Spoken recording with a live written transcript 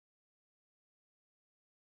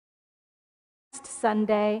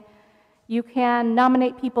Sunday. You can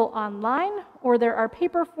nominate people online, or there are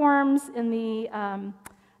paper forms in the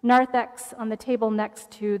narthex on the table next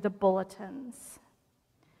to the bulletins.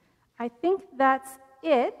 I think that's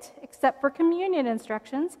it, except for communion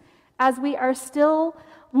instructions, as we are still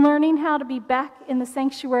learning how to be back in the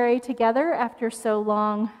sanctuary together after so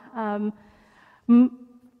long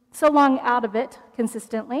out of it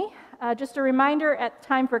consistently. Just a reminder, at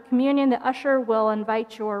time for communion, the usher will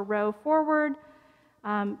invite your row forward.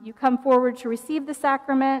 You come forward to receive the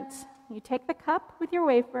sacrament. You take the cup with your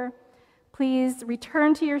wafer. Please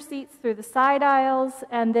return to your seats through the side aisles,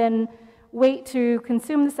 and then wait to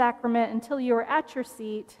consume the sacrament until you are at your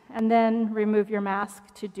seat, and then remove your mask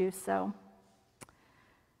to do so.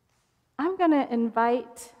 I'm going to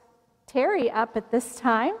invite Terry up at this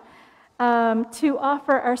time to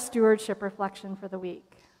offer our stewardship reflection for the week.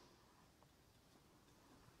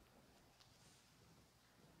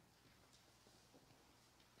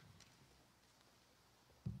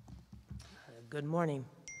 Good morning.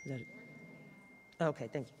 Okay,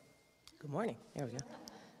 thank you. Good morning. There we go.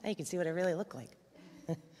 Now you can see what I really look like.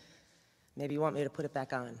 Maybe you want me to put it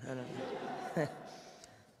back on. I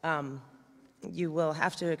don't know. You will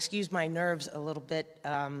have to excuse my nerves a little bit.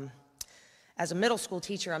 As a middle school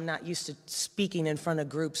teacher, I'm not used to speaking in front of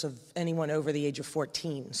groups of anyone over the age of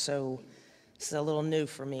 14, so this is a little new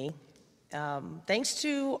for me. Thanks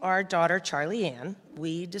to our daughter, Charlie Ann,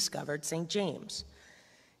 we discovered St. James.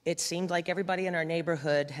 It seemed like everybody in our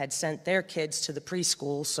neighborhood had sent their kids to the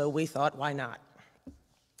preschool, so we thought, why not?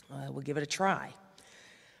 We'll give it a try.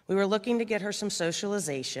 We were looking to get her some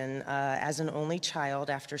socialization as an only child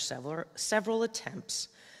after several attempts.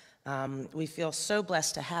 We feel so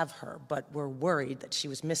blessed to have her, but we're worried that she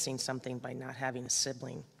was missing something by not having a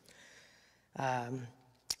sibling. And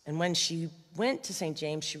when she went to St.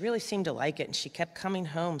 James, she really seemed to like it, and she kept coming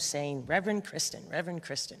home saying, Reverend Kristen, Reverend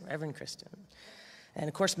Kristen, Reverend Kristen. And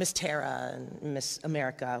of course, Miss Tara and Miss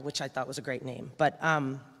America, which I thought was a great name. But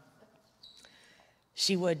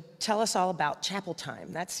she would tell us all about chapel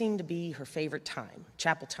time. That seemed to be her favorite time,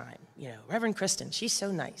 chapel time. You know, Reverend Kristen, she's so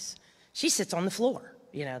nice. She sits on the floor.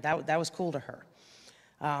 You know, that was cool to her.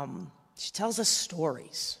 She tells us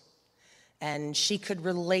stories, and she could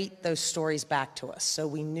relate those stories back to us, so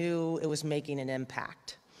we knew it was making an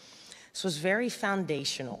impact. This was very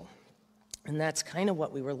foundational, and that's kind of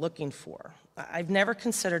what we were looking for. I've never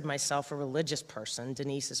considered myself a religious person.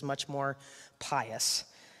 Denise is much more pious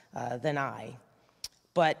than I.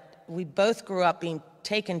 But we both grew up being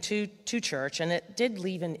taken to church, and it did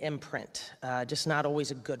leave an imprint, just not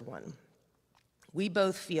always a good one. We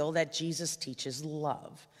both feel that Jesus teaches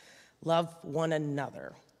love one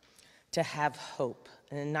another, to have hope.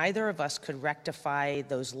 And neither of us could rectify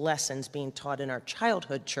those lessons being taught in our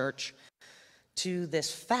childhood church to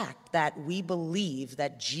this fact that we believe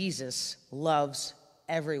that Jesus loves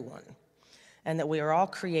everyone and that we are all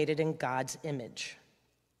created in God's image.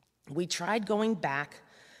 We tried going back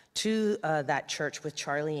to that church with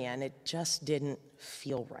Charlie Ann. It just didn't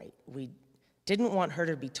feel right. We didn't want her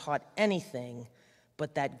to be taught anything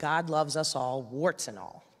but that God loves us all, warts and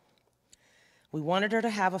all. We wanted her to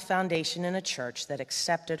have a foundation in a church that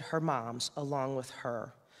accepted her moms along with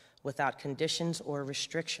her without conditions or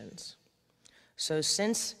restrictions. So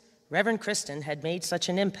since Reverend Kristen had made such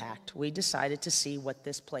an impact, we decided to see what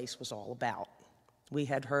this place was all about. We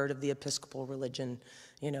had heard of the Episcopal religion,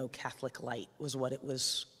 you know, Catholic Light was what it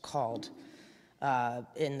was called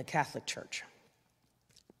in the Catholic Church.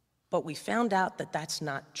 But we found out that that's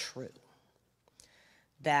not true,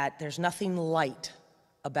 that there's nothing light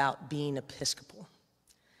about being Episcopal.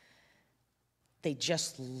 They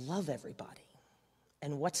just love everybody.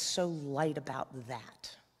 And what's so light about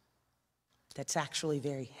that? That's actually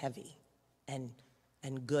very heavy and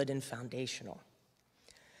good and foundational.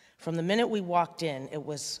 From the minute we walked in, it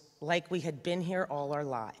was like we had been here all our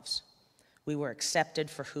lives. We were accepted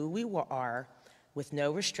for who we are with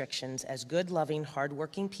no restrictions as good, loving,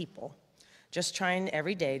 hardworking people, just trying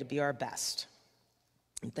every day to be our best.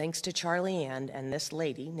 And thanks to Charlie Ann and this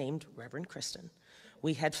lady named Reverend Kristen,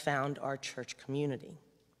 we had found our church community.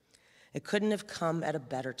 It couldn't have come at a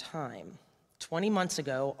better time. 20 months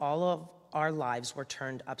ago, all of our lives were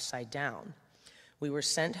turned upside down. We were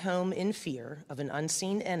sent home in fear of an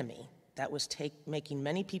unseen enemy that was making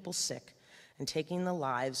many people sick and taking the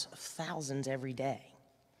lives of thousands every day.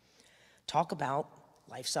 Talk about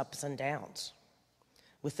life's ups and downs.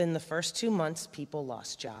 Within the first 2 months, people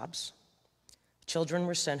lost jobs. Children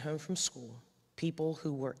were sent home from school. People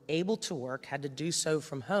who were able to work had to do so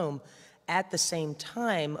from home at the same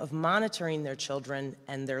time of monitoring their children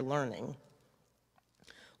and their learning.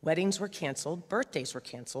 Weddings were canceled, birthdays were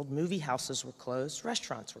canceled, movie houses were closed,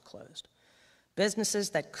 restaurants were closed. Businesses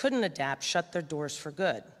that couldn't adapt shut their doors for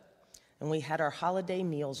good, and we had our holiday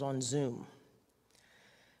meals on Zoom.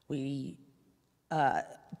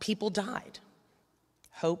 People died.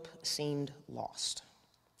 Hope seemed lost.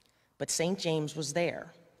 But St. James was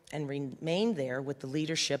there and remained there with the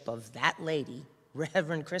leadership of that lady,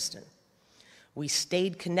 Reverend Kristen. We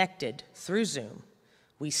stayed connected through Zoom.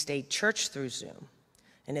 We stayed church through Zoom.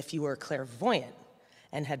 And if you were clairvoyant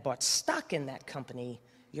and had bought stock in that company,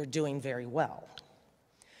 you're doing very well.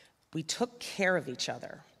 We took care of each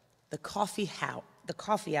other. The coffee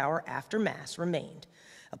hour after Mass remained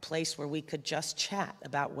a place where we could just chat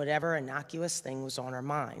about whatever innocuous thing was on our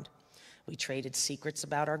mind. We traded secrets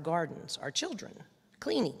about our gardens, our children,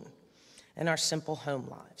 cleaning, and our simple home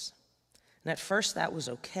lives. And at first that was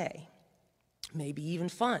okay, maybe even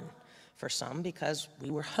fun for some because we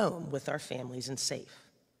were home with our families and safe.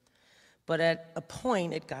 But at a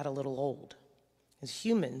point it got a little old, as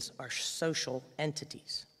humans are social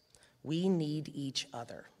entities. We need each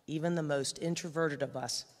other. Even the most introverted of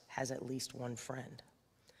us has at least one friend.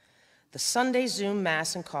 The Sunday Zoom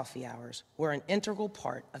Mass and coffee hours were an integral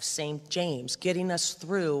part of St. James getting us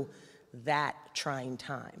through that trying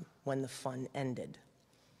time when the fun ended.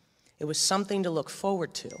 It was something to look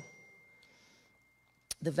forward to.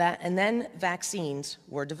 And then vaccines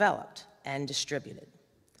were developed and distributed.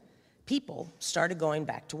 People started going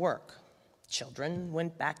back to work. Children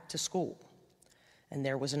went back to school. And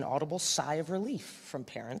there was an audible sigh of relief from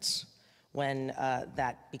parents when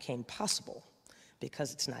that became possible,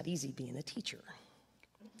 because it's not easy being a teacher.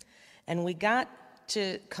 And we got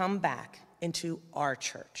to come back into our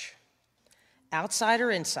church. Outside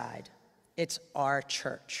or inside, it's our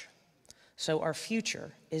church. So our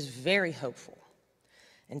future is very hopeful.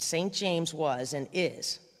 And St. James was and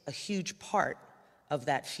is a huge part of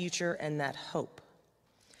that future and that hope.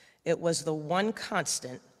 It was the one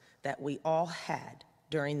constant that we all had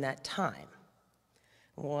during that time,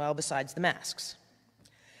 well, besides the masks.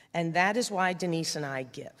 And that is why Denise and I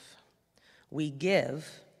give. We give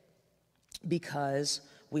because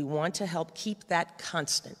we want to help keep that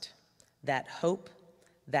constant, that hope,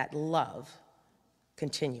 that love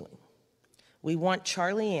continuing. We want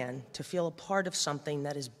Charlie Ann to feel a part of something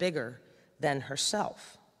that is bigger than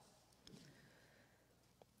herself.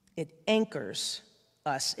 It anchors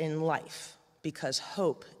us in life because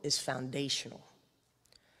hope is foundational.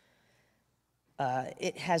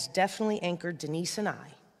 It has definitely anchored Denise and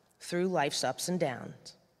I through life's ups and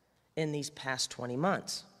downs in these past 20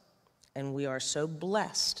 months. And we are so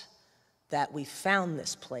blessed that we found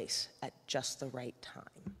this place at just the right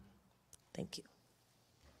time. Thank you.